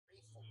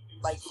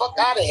Like, fuck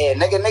out of here,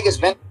 nigga. Niggas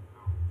been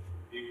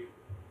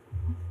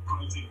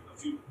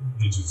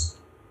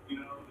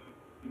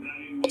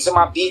to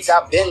my beats.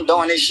 I've been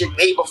doing this shit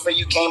way before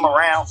you came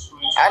around.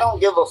 I don't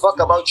give a fuck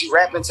about you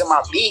rapping to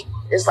my beat.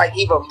 It's like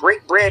either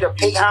break bread or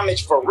pay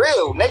homage for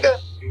real, nigga.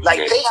 Like,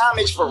 pay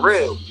homage for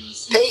real.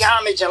 Pay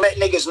homage and let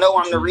niggas know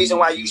I'm the reason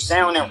why you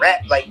sound and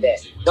rap like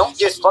that. Don't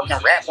just fucking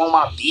rap on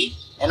my beat.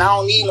 And I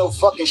don't need no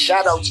fucking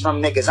shout-outs from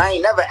niggas. I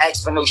ain't never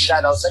asked for no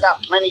shout-outs. I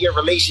got plenty of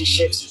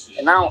relationships,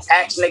 and I don't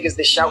ask niggas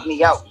to shout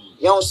me out.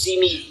 You don't see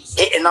me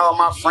hitting all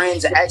my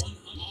friends and asking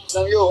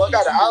them, yo, I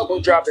got an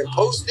album dropping.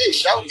 Post this.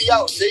 Shout me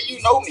out. Say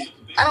you know me.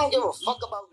 I don't give a fuck about